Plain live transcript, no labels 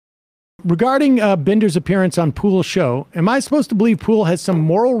Regarding Binder's appearance on Poole's show, am I supposed to believe Poole has some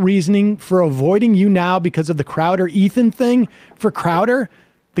moral reasoning for avoiding you now because of the Crowder-Ethan thing? For Crowder,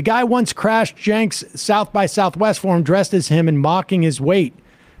 the guy once crashed Cenk's South by Southwest for him, dressed as him and mocking his weight.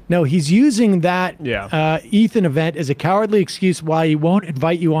 No, he's using that Ethan event as a cowardly excuse why he won't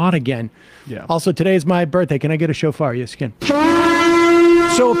invite you on again. Yeah. Also, today is my birthday. Can I get a shofar? Yes, you can.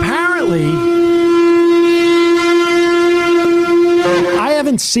 So apparently, I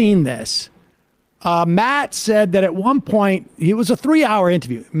haven't seen this. Matt said that at one point, it was a 3-hour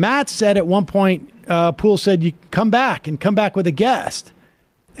interview. Matt said at one point, Poole said, you come back with a guest.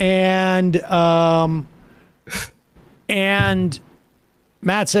 And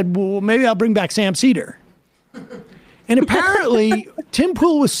Matt said, well, maybe I'll bring back Sam Seder. And apparently, Tim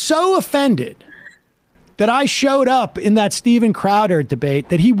Poole was so offended that I showed up in that Steven Crowder debate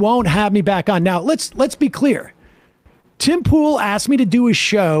that he won't have me back on. Now, let's be clear. Tim Poole asked me to do his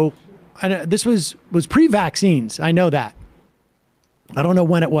show, and this was pre-vaccines. I know that. I don't know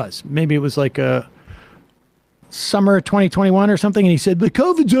when it was. Maybe it was like summer 2021 or something, and he said, the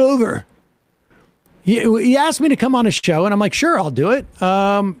COVID's over. He asked me to come on his show, and I'm like, sure, I'll do it.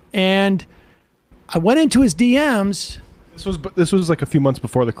 And I went into his DMs. This was like a few months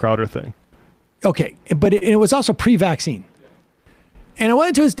before the Crowder thing. Okay, but it was also pre-vaccine. And I went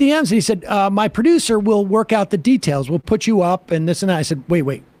into his DMs, and he said, my producer will work out the details. We'll put you up and this and that. I said,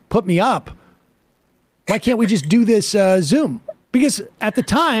 wait, put me up? Why can't we just do this Zoom? Because at the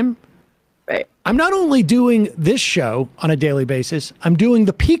time, I'm not only doing this show on a daily basis, I'm doing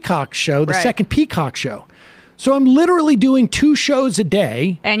the Peacock show, the second Peacock show. So I'm literally doing 2 shows a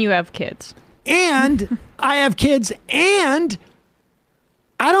day. And you have kids. And I have kids. And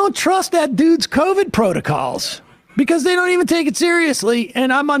I don't trust that dude's COVID protocols because they don't even take it seriously.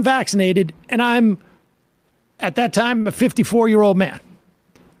 And I'm unvaccinated. And I'm, at that time, a 54-year-old man.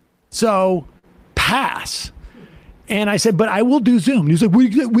 So pass. And I said, but I will do Zoom. He was like,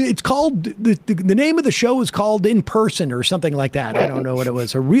 it's called, the name of the show is called In Person or something like that. I don't know what it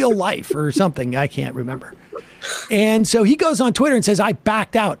was, a real life or something. I can't remember. And so he goes on Twitter and says, I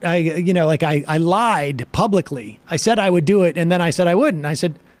backed out. I lied publicly. I said I would do it. And then I said I wouldn't. I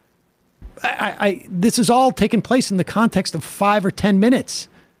said, this is all taking place in the context of 5 or 10 minutes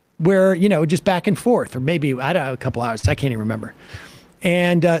where, just back and forth, or maybe, I don't know, a couple hours. I can't even remember.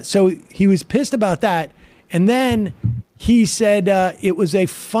 And so he was pissed about that. And then he said it was a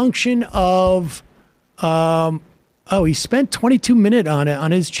function of, he spent 22 minutes on it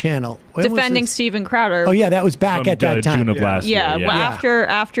on his channel. Defending Steven Crowder. Oh, yeah, that was back at that time. June of last year. Well,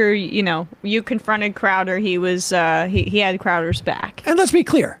 after you confronted Crowder, he was he had Crowder's back. And let's be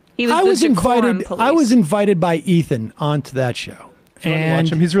clear. I was invited by Ethan onto that show. And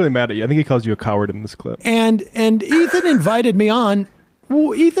watch him. He's really mad at you. I think he calls you a coward in this clip. And Ethan invited me on.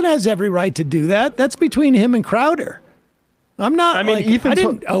 Well, Ethan has every right to do that. That's between him and Crowder. I'm not. I mean, I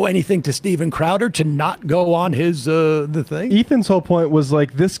didn't owe anything to Steven Crowder to not go on his the thing. Ethan's whole point was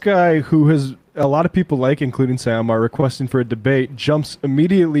like, this guy who has a lot of people like, including Sam, are requesting for a debate, jumps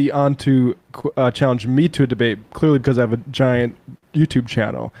immediately onto challenge me to a debate, clearly because I have a giant YouTube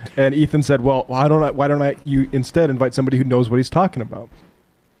channel. And Ethan said, well, why don't I you instead invite somebody who knows what he's talking about?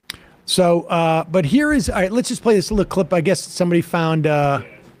 So, but here is, all right, let's just play this little clip. I guess somebody found.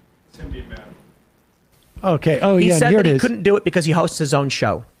 Okay. Oh, he yeah. said here that it he is. couldn't do it because he hosts his own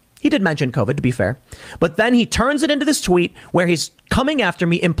show. He did mention COVID, to be fair. But then he turns it into this tweet where he's coming after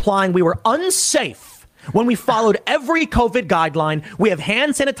me, implying we were unsafe when we followed every COVID guideline. We have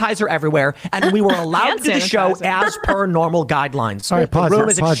hand sanitizer everywhere, and we were allowed to do the show as per normal guidelines. All right, pause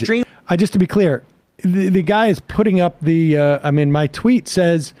it. Just to be clear, the guy is putting up the, my tweet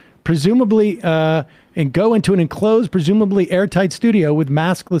says, presumably, and go into an enclosed, presumably airtight studio with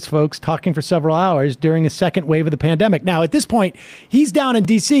maskless folks talking for several hours during a second wave of the pandemic. Now, at this point, he's down in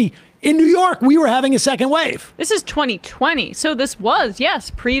D.C. In New York, we were having a second wave. This is 2020. So this was, yes,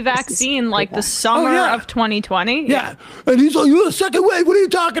 pre-vaccine, like the summer of 2020. Yeah. And he's like, a second wave? What are you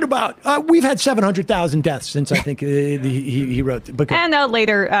talking about? We've had 700,000 deaths since I think he wrote the book. And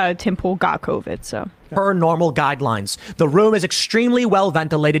later, Tim Poole got COVID, so. Per normal guidelines. The room is extremely well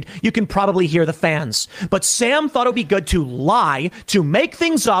ventilated. You can probably hear the fans. But Sam thought it would be good to lie, to make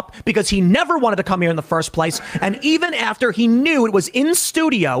things up, because he never wanted to come here in the first place. And even after he knew it was in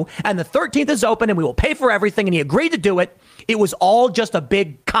studio and the 13th is open and we will pay for everything and he agreed to do it, it was all just a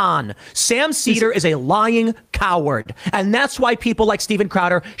big con. Sam Seder is a lying coward. And that's why people like Steven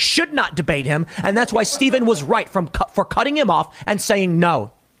Crowder should not debate him. And that's why Steven was right for cutting him off and saying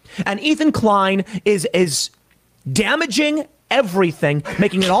no. And Ethan Klein is damaging everything,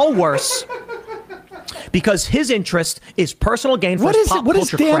 making it all worse. because his interest is personal gain for What his is pop it? What is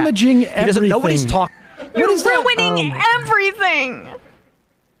culture crap. damaging He doesn't know what he's everything? talking. You're is that? ruining everything.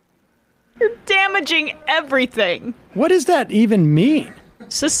 You're damaging everything. What does that even mean?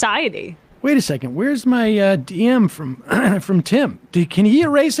 Society. Wait a second. Where's my DM from from Tim? Can he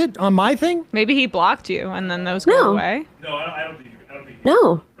erase it on my thing? Maybe he blocked you and then those go away. No, I don't think.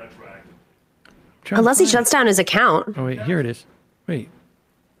 No, Retroactive. unless he shuts down his account. Oh wait, here it is. Wait,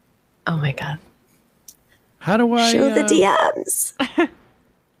 Oh my god. how do I Show the DMs.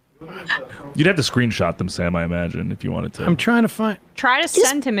 You'd have to screenshot them, Sam. I imagine if you wanted to. I'm trying to find. Try to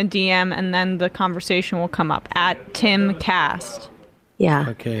send him a DM and then the conversation will come up at TimCast. Yeah.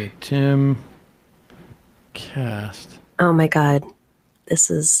 Okay, Tim Cast. Oh my god. This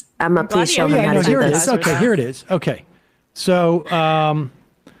is Emma, glad please you show have me your how No, to do here it this. is. Okay, here it is. Okay, so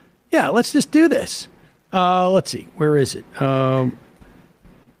yeah, let's just do this. Let's see. Where is it? Can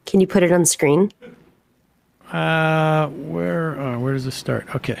you put it on screen? Where does it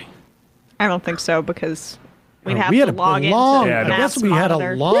start? Okay. I don't think so because we'd have we had to a log long. into Yeah, I Matt's guess we had a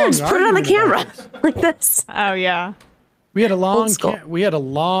monitor. long. Yeah, just put it on the argument about camera this. like this. Oh yeah. We had a long. school. We had a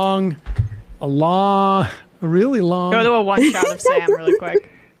really long. Go to a one shot of Sam really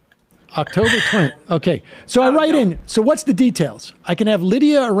quick. October 20th. Okay. So I write in. So what's the details? I can have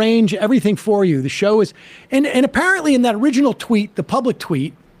Lydia arrange everything for you. The show is, and apparently in that original tweet, the public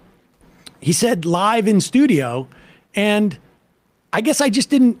tweet, he said live in studio, and I guess I just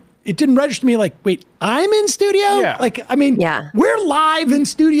didn't. It didn't register to me like, wait, I'm in studio? Yeah. Like, I mean, Yeah. we're live in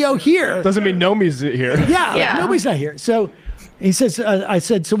studio here. Doesn't mean Nomi's here. Yeah, Yeah. nobody's not here. So he says, I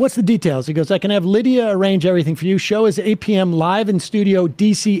said, so what's the details? He goes, I can have Lydia arrange everything for you. Show is 8 p.m. live in studio,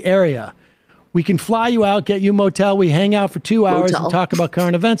 DC area. We can fly you out, get you a motel. We hang out for 2 hours Motel. and talk about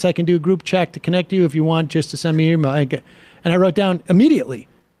current events. I can do a group chat to connect you if you want, just to send me your email. And I wrote down immediately,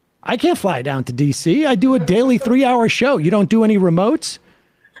 I can't fly down to DC. I do a daily 3-hour show. You don't do any remotes?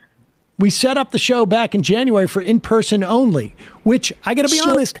 We set up the show back in January for in-person only, which I got to be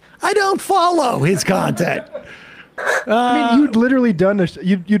honest, I don't follow his content. I mean, you'd literally done this.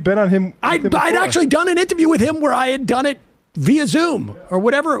 You'd been on him. I'd with him before. actually done an interview with him where I had done it via Zoom or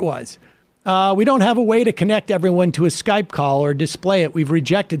whatever it was. We don't have a way to connect everyone to a Skype call or display it. We've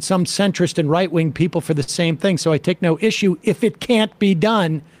rejected some centrist and right-wing people for the same thing, so I take no issue if it can't be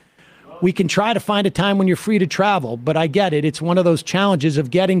done. We can try to find a time when you're free to travel, but I get it. It's one of those challenges of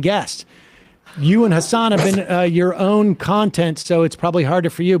getting guests. You and Hassan have been your own content, so it's probably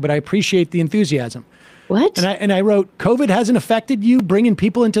harder for you, but I appreciate the enthusiasm. What? And I wrote, COVID hasn't affected you bringing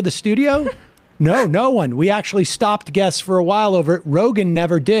people into the studio? No one. We actually stopped guests for a while over it. Rogan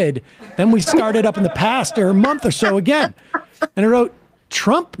never did. Then we started up in the past or a month or so again. And I wrote,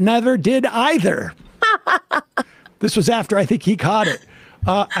 Trump never did either. This was after I think he caught it.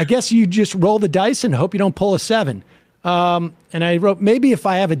 I guess you just roll the dice and hope you don't pull a 7. And I wrote, maybe if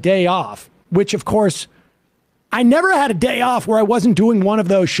I have a day off, which of course, I never had a day off where I wasn't doing one of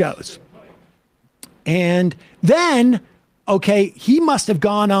those shows. And then, okay, he must have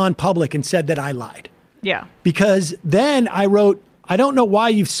gone on public and said that I lied. Yeah. Because then I wrote, I don't know why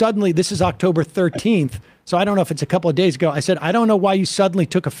you've suddenly, this is October 13th, so I don't know if it's a couple of days ago. I said, I don't know why you suddenly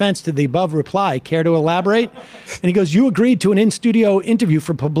took offense to the above reply. Care to elaborate? And he goes, you agreed to an in-studio interview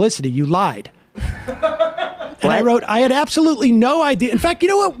for publicity. You lied. And I wrote, I had absolutely no idea. In fact, you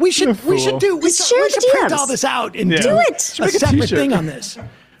know what? We should Let's share print the all DMs. this out and Yeah. do Do a it. Make a separate t-shirt. thing on this.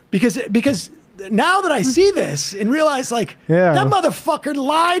 Because now that I see this and realize, like, Yeah. that motherfucker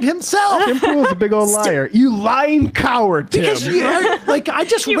lied himself. Tim Pool's a big old liar. You lying coward, Tim. Because like I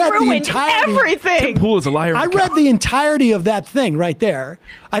just You read the ruined entirety. everything. Pool is a liar. I read the entirety of that thing right there.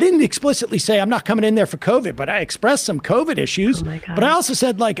 I didn't explicitly say I'm not coming in there for COVID, but I expressed some COVID issues. Oh my God. But I also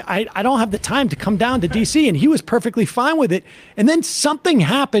said, like, I don't have the time to come down to DC, and he was perfectly fine with it. And then something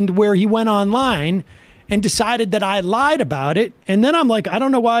happened where he went online and decided that I lied about it. And then I'm like, I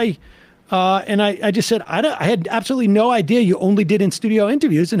don't know why. And I just said, I had absolutely no idea you only did in-studio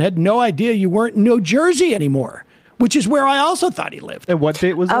interviews and had no idea you weren't in New Jersey anymore, which is where I also thought he lived. And what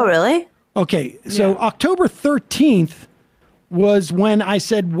date was Oh, that? really? Okay, so October 13th was when I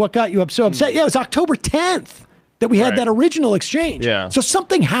said, what got you so upset? Yeah, it was October 10th that we had Right. that original exchange. Yeah. So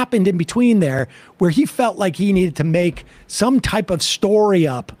something happened in between there where he felt like he needed to make some type of story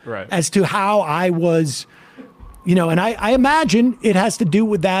up Right. as to how I was, you know, and I imagine it has to do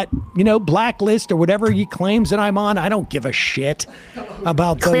with that, you know, blacklist or whatever he claims that I'm on. I don't give a shit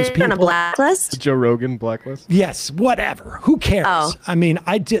about those Clear on a people. blacklist? Joe Rogan blacklist. Yes, whatever. Who cares? Oh. I mean,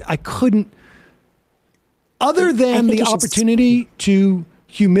 I couldn't. Other than think the you should opportunity to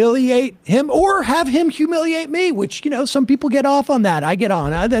humiliate him or have him humiliate me, which, some people get off on that. I get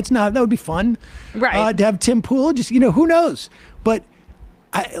on. That would be fun. Right. To have Tim Pool, just, who knows? But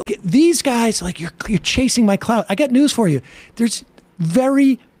these guys, like, you're chasing my clout. I got news for you. There's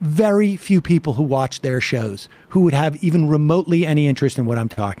very, very few people who watch their shows who would have even remotely any interest in what I'm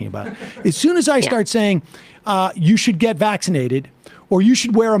talking about. As soon as I start saying, you should get vaccinated or you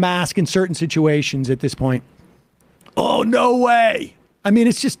should wear a mask in certain situations at this point, oh, no way. I mean,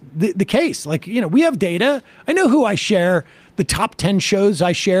 it's just the case. Like, we have data. I know who I share. The top 10 shows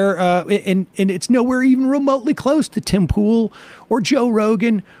I share, and it's nowhere even remotely close to Tim Pool or Joe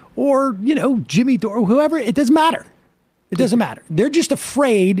Rogan or, Jimmy Dore, whoever. It doesn't matter. It doesn't matter. They're just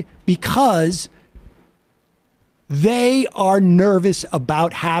afraid because they are nervous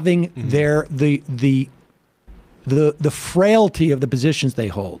about having the frailty of the positions they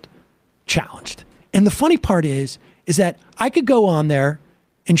hold challenged. And the funny part is that I could go on there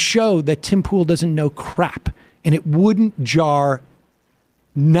and show that Tim Pool doesn't know crap, and it wouldn't jar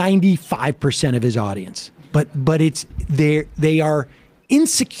 95% of his audience. But they are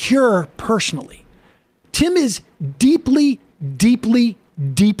insecure personally. Tim is deeply, deeply,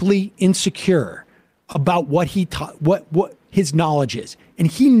 deeply insecure about what he taught, what his knowledge is, and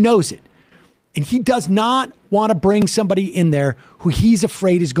he knows it. And he does not want to bring somebody in there who he's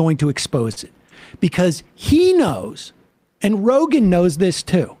afraid is going to expose it. Because he knows, and Rogan knows this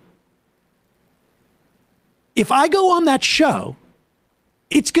too, if I go on that show,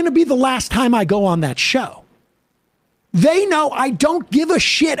 it's going to be the last time I go on that show. They know I don't give a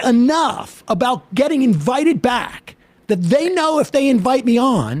shit enough about getting invited back that they know if they invite me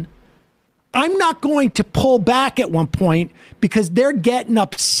on, I'm not going to pull back at one point because they're getting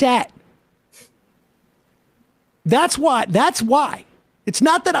upset. That's why. It's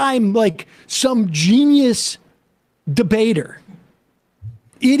not that I'm like some genius debater.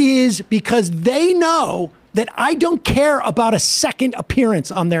 It is because they know that I don't care about a second appearance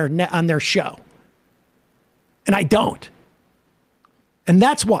on their show. And I don't. And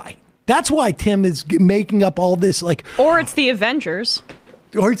that's why. That's why Tim is making up all this like... Or it's the Avengers.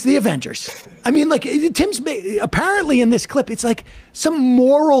 I mean, like, Tim's apparently in this clip, it's like some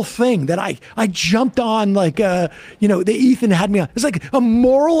moral thing that I jumped on, like, the Ethan had me on. It's like a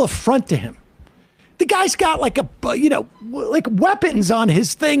moral affront to him. The guy's got like like weapons on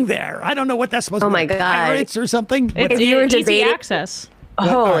his thing there. I don't know what that's supposed to be. Oh my God. Pirates or something. It's you were easy debating- access.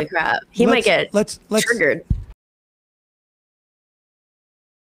 Holy crap. He might get let's triggered.